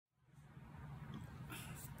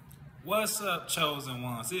What's up, chosen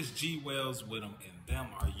ones? It's G Wells with them, and them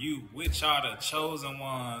are you, which are the chosen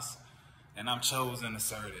ones, and I'm chosen to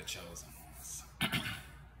serve the chosen ones.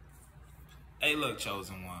 Hey, look,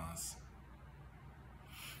 chosen ones.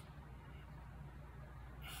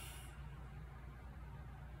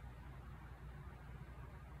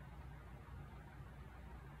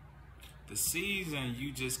 The season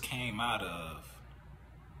you just came out of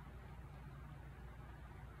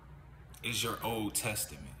is your Old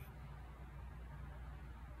Testament.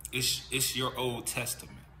 It's your Old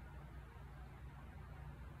Testament.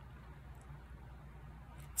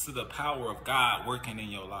 To the power of God working in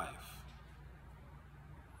your life.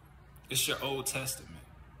 It's your Old Testament.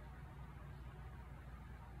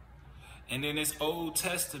 And in this Old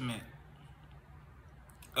Testament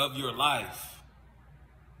of your life,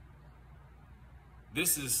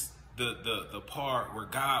 this is the part where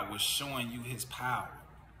God was showing you his power.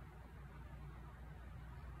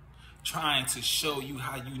 Trying to show you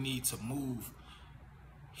how you need to move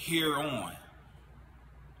here on.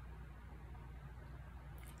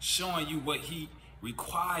 Showing you what he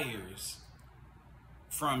requires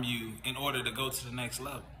from you in order to go to the next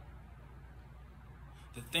level.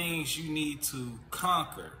 The things you need to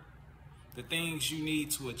conquer. The things you need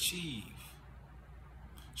to achieve.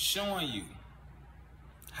 Showing you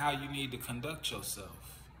how you need to conduct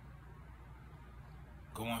yourself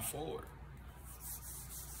going forward.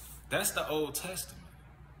 That's the Old Testament.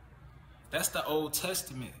 That's the Old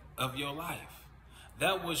Testament of your life.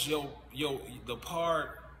 That was the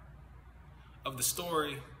part of the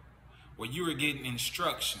story where you were getting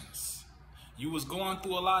instructions. You was going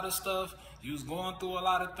through a lot of stuff. You was going through a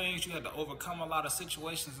lot of things. You had to overcome a lot of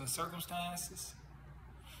situations and circumstances.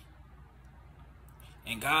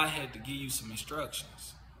 And God had to give you some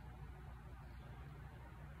instructions.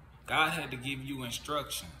 God had to give you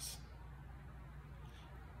instructions.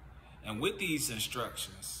 And with these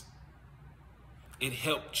instructions, it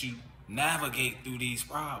helped you navigate through these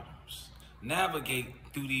problems, navigate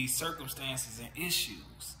through these circumstances and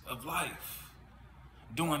issues of life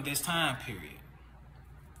during this time period.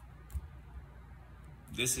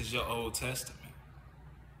 This is your Old Testament.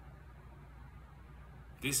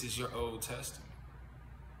 This is your Old Testament.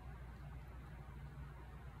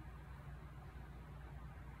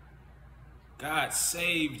 God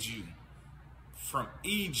saved you from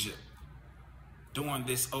Egypt during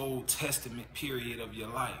this Old Testament period of your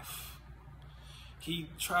life. He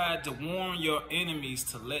tried to warn your enemies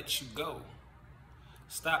to let you go.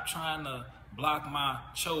 Stop trying to block my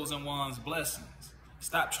chosen ones' blessings.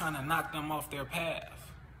 Stop trying to knock them off their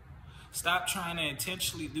path. Stop trying to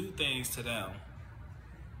intentionally do things to them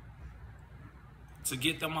to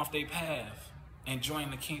get them off their path and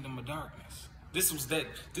join the kingdom of darkness. This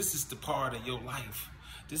is the part of your life.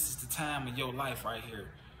 This is the time of your life right here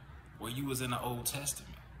where you was in the Old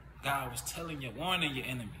Testament. God was telling you, warning your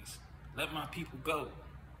enemies, let my people go.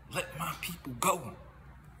 Let my people go.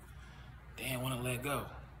 They didn't want to let go.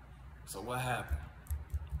 So what happened?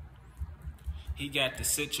 He got the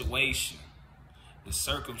situation, the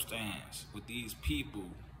circumstance with these people.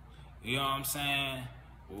 You know what I'm saying?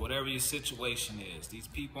 Or whatever your situation is. These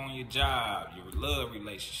people on your job, your love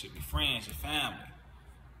relationship, your friends, your family.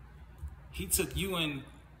 He took you and,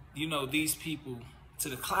 these people to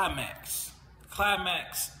the climax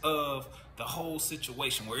of the whole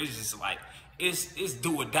situation where it's just like, it's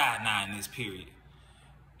do or die now in this period.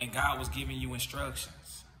 And God was giving you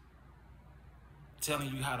instructions, telling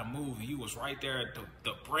you how to move. And you was right there at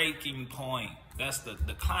the breaking point. That's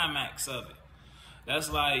the climax of it. That's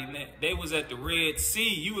like they was at the Red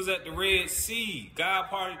Sea. You was at the Red Sea. God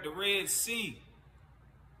parted the Red Sea.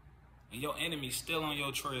 And your enemy's still on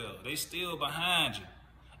your trail. They still behind you.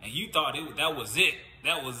 And you thought that was it.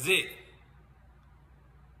 That was it.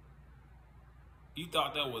 You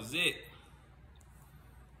thought that was it.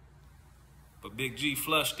 But Big G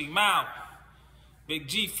flushed him out. Big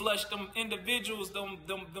G flushed them individuals, them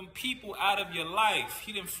people out of your life.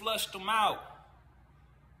 He didn't flush them out.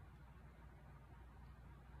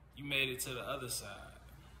 You made it to the other side.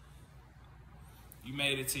 You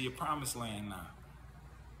made it to your promised land now.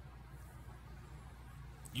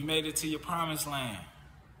 You made it to your promised land.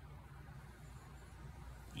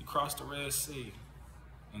 You crossed the Red Sea.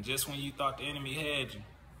 And just when you thought the enemy had you,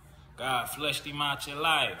 God flushed him out your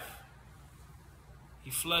life. He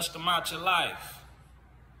flushed them out your life.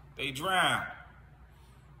 They drowned.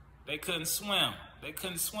 They couldn't swim. They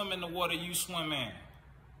couldn't swim in the water you swim in.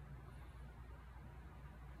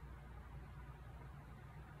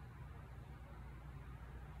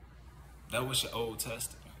 That was your Old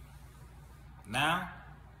Testament. Now,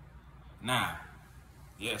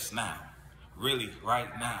 yes, now. Really,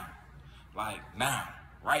 right now. Like now,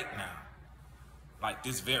 right now. Like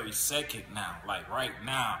this very second now. Like right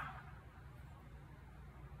now.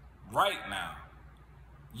 Right now.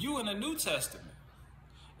 You in the New Testament.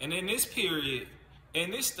 And in this period,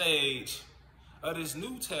 in this stage of this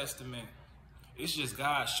New Testament, it's just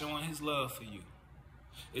God showing his love for you.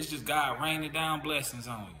 It's just God raining down blessings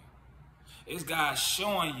on you. It's God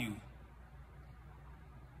showing you.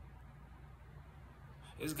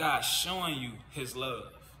 It's God showing you his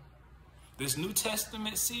love. This New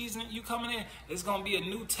Testament season you coming in, it's going to be a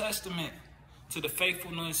New Testament to the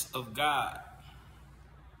faithfulness of God.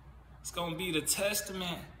 It's going to be the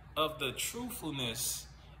testament of the truthfulness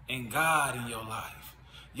in God in your life.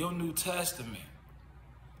 Your New Testament.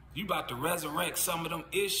 You about to resurrect some of them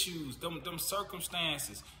issues, them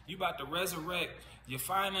circumstances. You about to resurrect your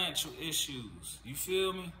financial issues. You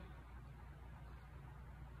feel me?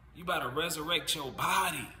 You about to resurrect your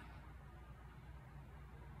body.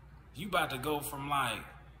 You about to go from like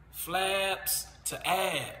flaps to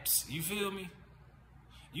abs. You feel me?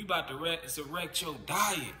 You about to resurrect your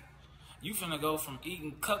diet. You finna go from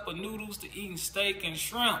eating cup of noodles to eating steak and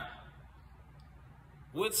shrimp.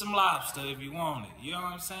 With some lobster if you want it. You know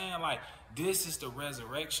what I'm saying? Like, this is the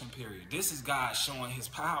resurrection period. This is God showing his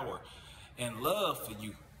power and love for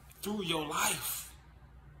you through your life.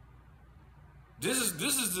 This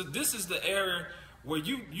is the area where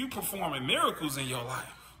you performing miracles in your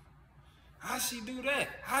life. How she do that?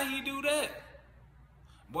 How you do that?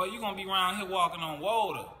 Boy, you gonna be around here walking on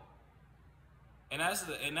water. And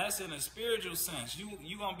that's in a spiritual sense.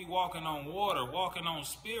 You gonna be walking on water, walking on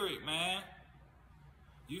spirit, man.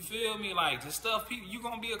 You feel me? Like the stuff people you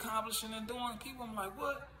gonna be accomplishing and doing, people I'm like,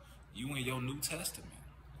 what? You in your New Testament.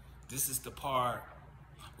 This is the part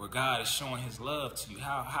where God is showing his love to you,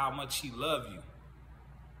 how much he love you.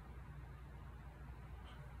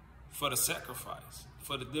 For the sacrifice,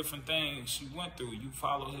 for the different things you went through. You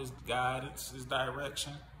follow his guidance, his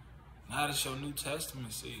direction. Now it's your New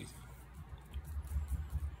Testament season.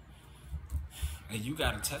 And you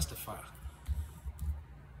got to testify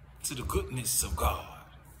to the goodness of God.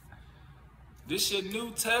 This your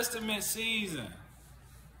New Testament season.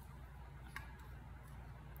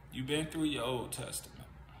 You've been through your Old Testament.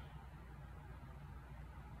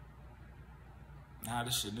 Now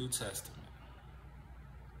this your New Testament.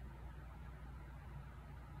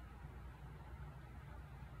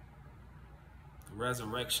 The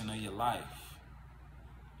resurrection of your life.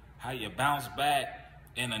 How you bounce back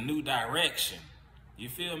in a new direction. You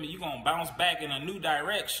feel me? You're going to bounce back in a new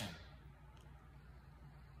direction.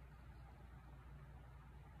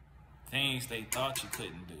 Things they thought you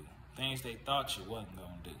couldn't do. Things they thought you wasn't going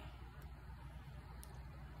to do.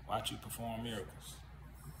 Watch you perform miracles.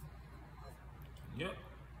 Yep.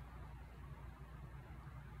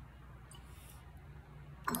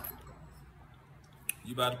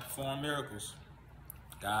 You about to perform miracles.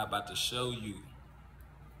 God about to show you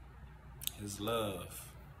his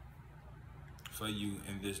love for you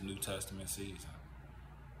in this New Testament season.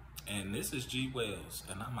 And this is G Wells,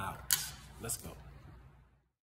 and I'm out. Let's go.